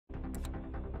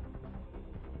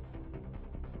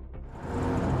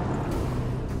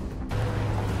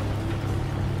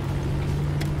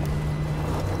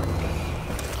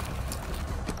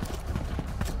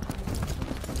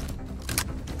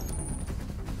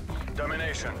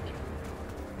Domination.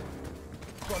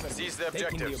 Seize the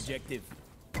Taking the objectives. objective.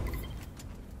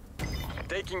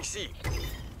 Taking C.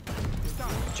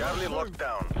 Charlie locked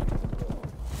down.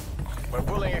 We're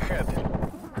pulling ahead.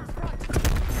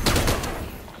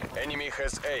 Enemy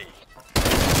has A.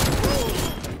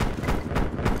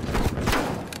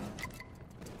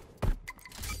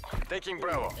 Taking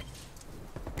Bravo.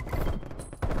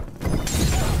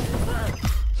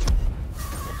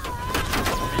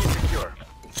 Be secure.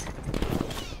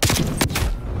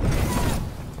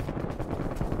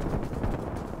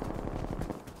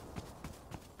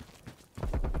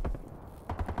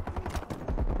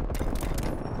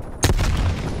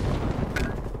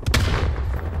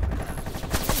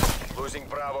 Losing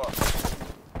Bravo.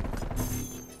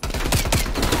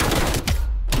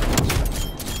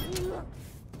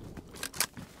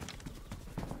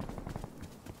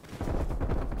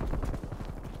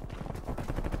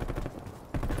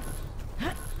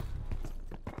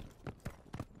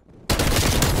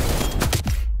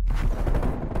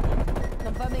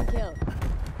 Confirming kill.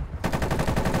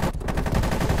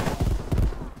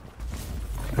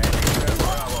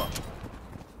 Bravo.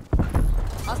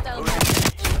 Hostile.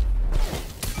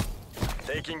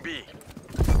 Taking B.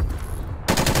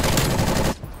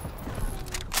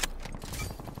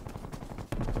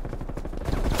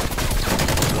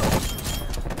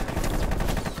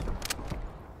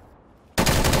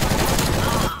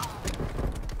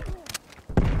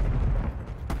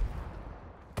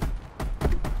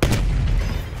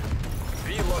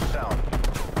 B locked down.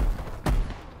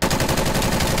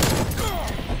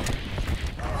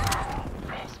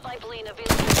 Spy plane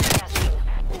available for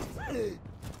testing.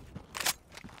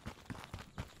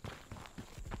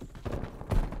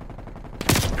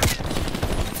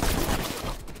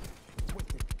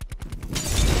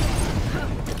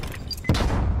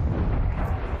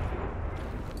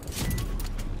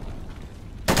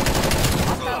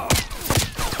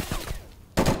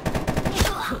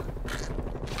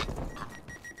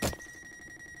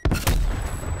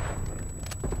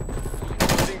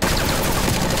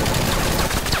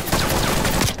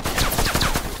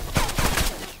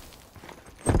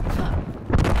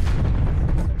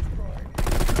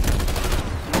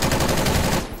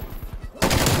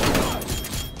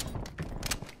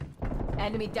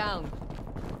 Enemy down.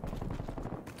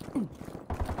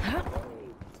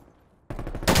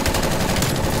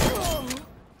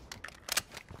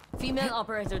 Female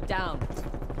operator down.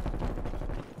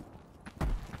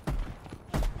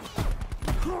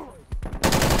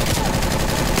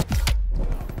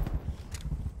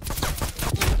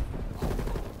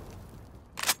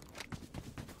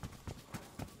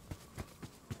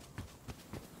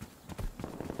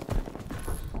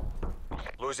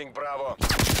 Losing Bravo.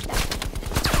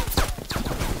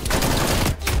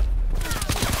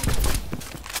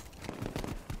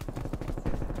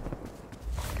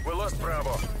 We lost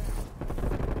Bravo.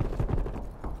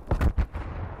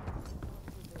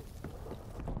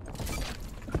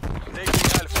 Taking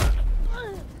Alpha.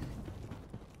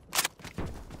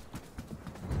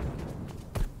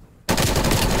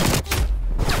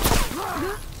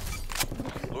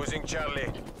 Losing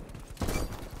Charlie.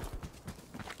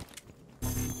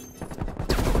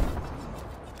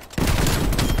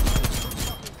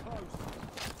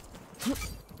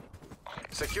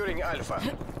 Securing Alpha.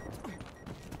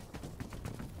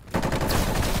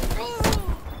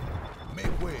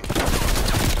 Make way.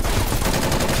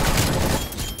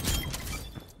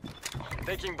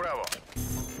 Taking Bravo.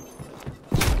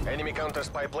 Enemy counter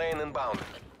spy plane inbound.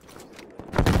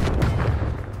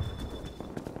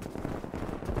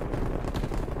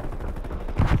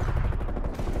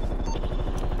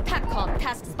 Capcom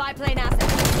task spy plane asset.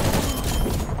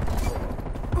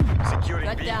 Securing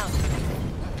Got B. down.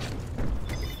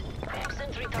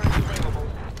 Sentry turret available.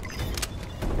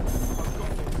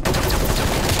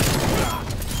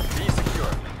 B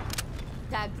secure.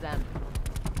 Tag them.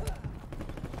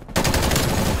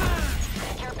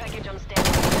 Care package on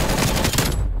standby.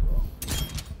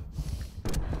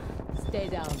 Stay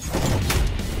down.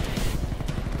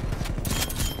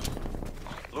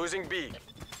 Losing B.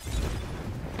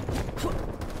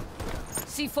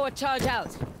 C4 charge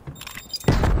out.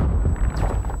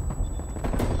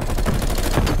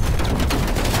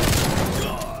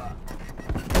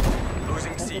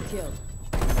 Losing C. Kill.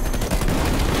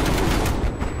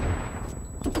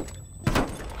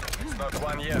 It's not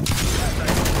one yet.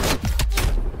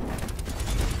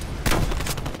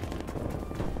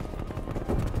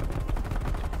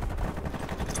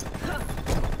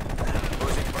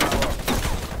 Losing Bravo.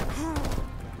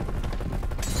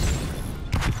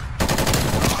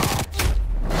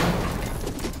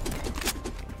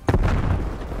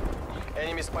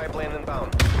 Enemy spy plane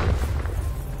inbound.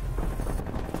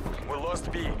 We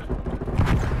lost B.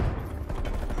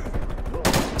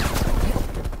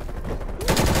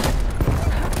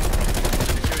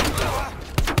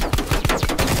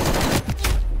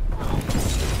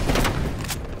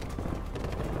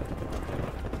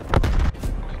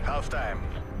 Half time.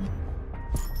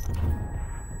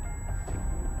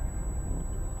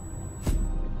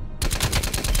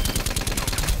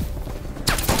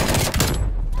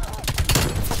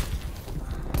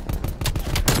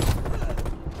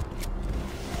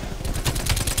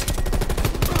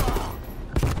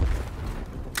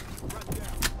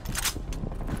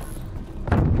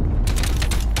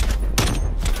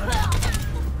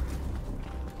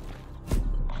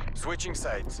 Switching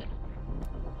sides.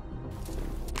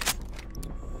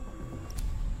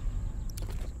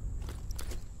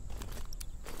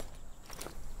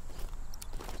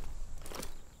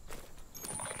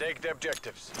 Take the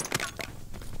objectives.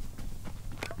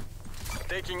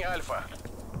 Taking Alpha.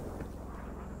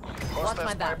 Hostile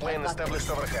my spy back, plane I've got established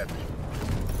overhead.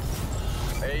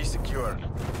 A secure.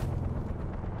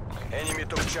 Enemy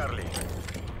took Charlie.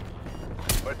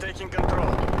 We're taking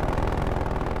control.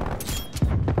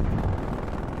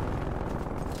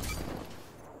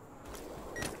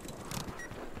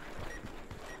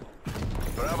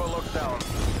 Bravo locked down.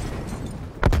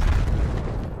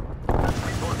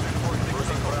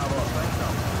 Losing Bravo.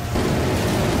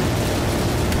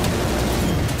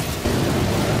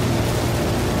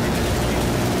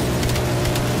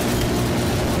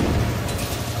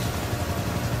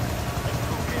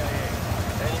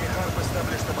 Enemy harp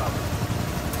established above.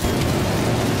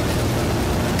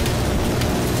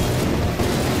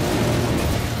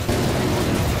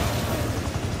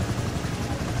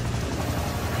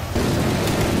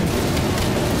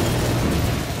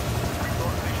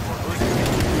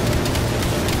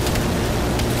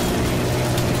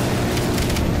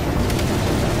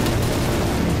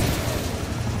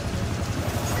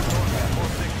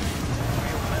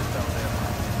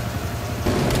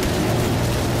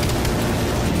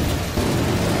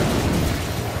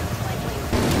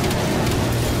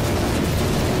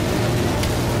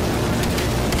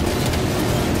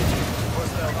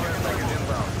 Hostile care package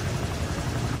inbound.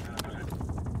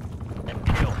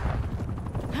 Kill.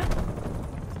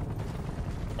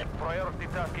 Priority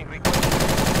tasking request.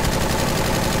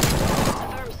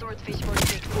 Confirm Swordfish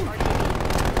 46. RTB.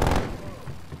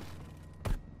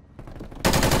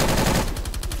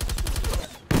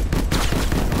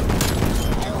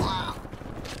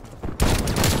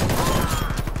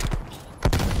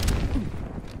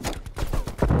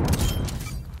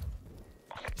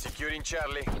 Securing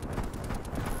Charlie.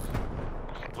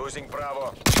 Losing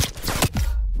Bravo.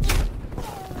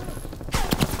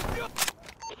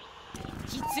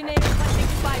 Kitsune requesting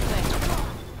spy plane.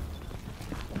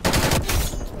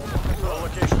 All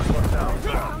locations locked down.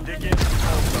 Dig in.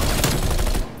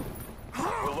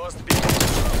 We lost B.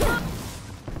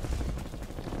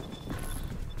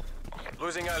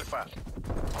 Losing Alpha.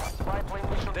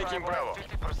 Taking Bravo.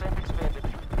 50% expanded.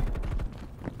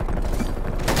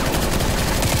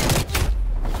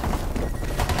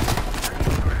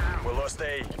 We lost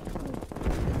A.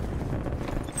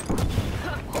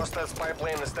 Hostile spy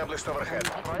plane established overhead.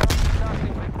 Priority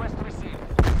tasking request received.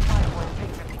 Spy plane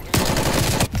exiting.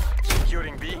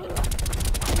 Securing B.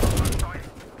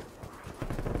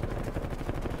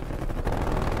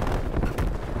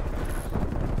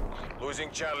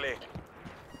 Losing Charlie.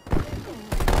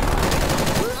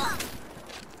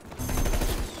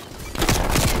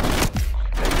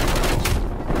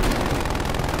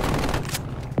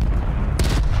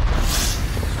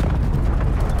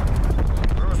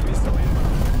 Cruise missile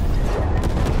inbound.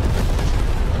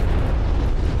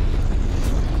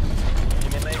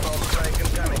 Enemy napalm strike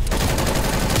incoming.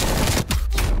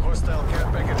 Hostile care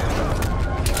package inbound.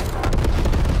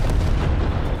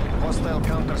 Hostile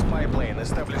counter spy plane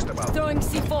established above. Throwing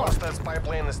C4. Hostile spy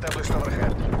plane established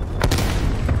overhead.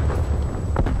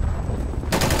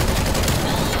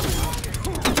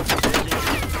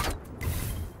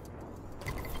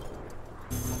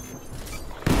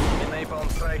 Napalm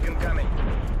strike incoming.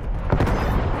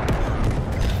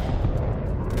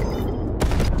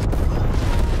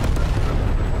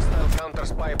 Hostile counter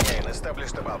spy plane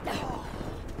established above.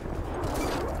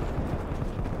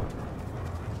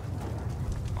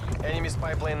 Enemy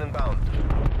spy plane inbound.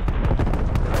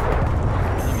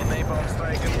 Enemy napalm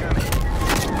strike incoming.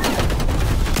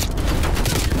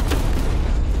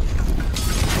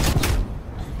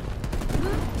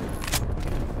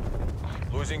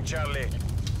 Losing Charlie.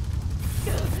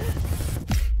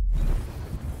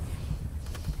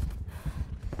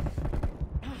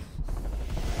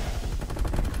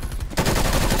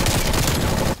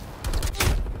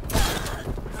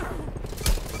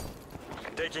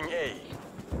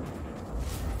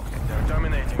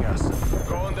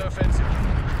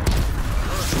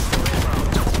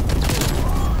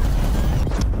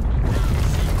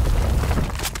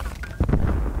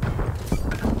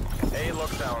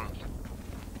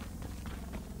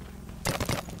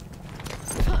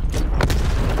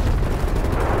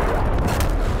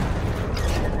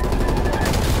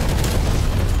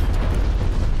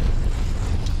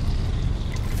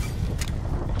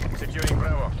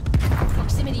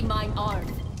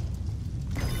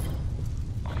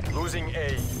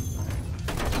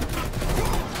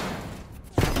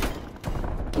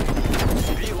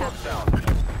 Network down.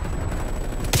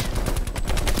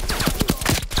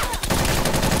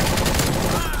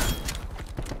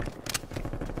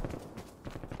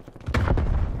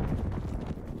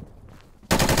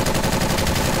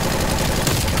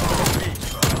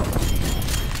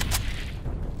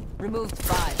 Removed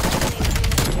 5.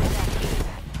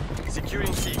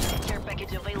 Securing C. Care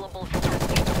package available for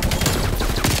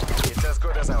It's as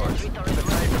good as ours. The driver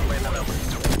by the number.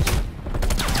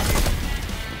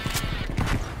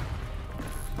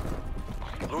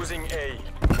 Losing A.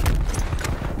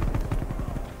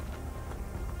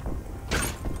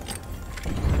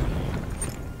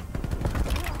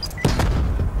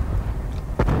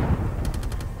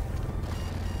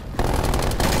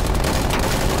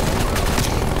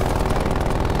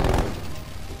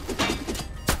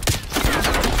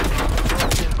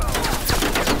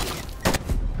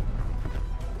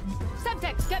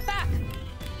 Semtex, get back!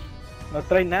 No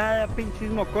trae nada,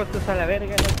 pinches mocosos a la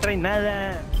verga, no trae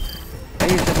nada.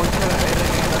 Cállense mucho a la verga.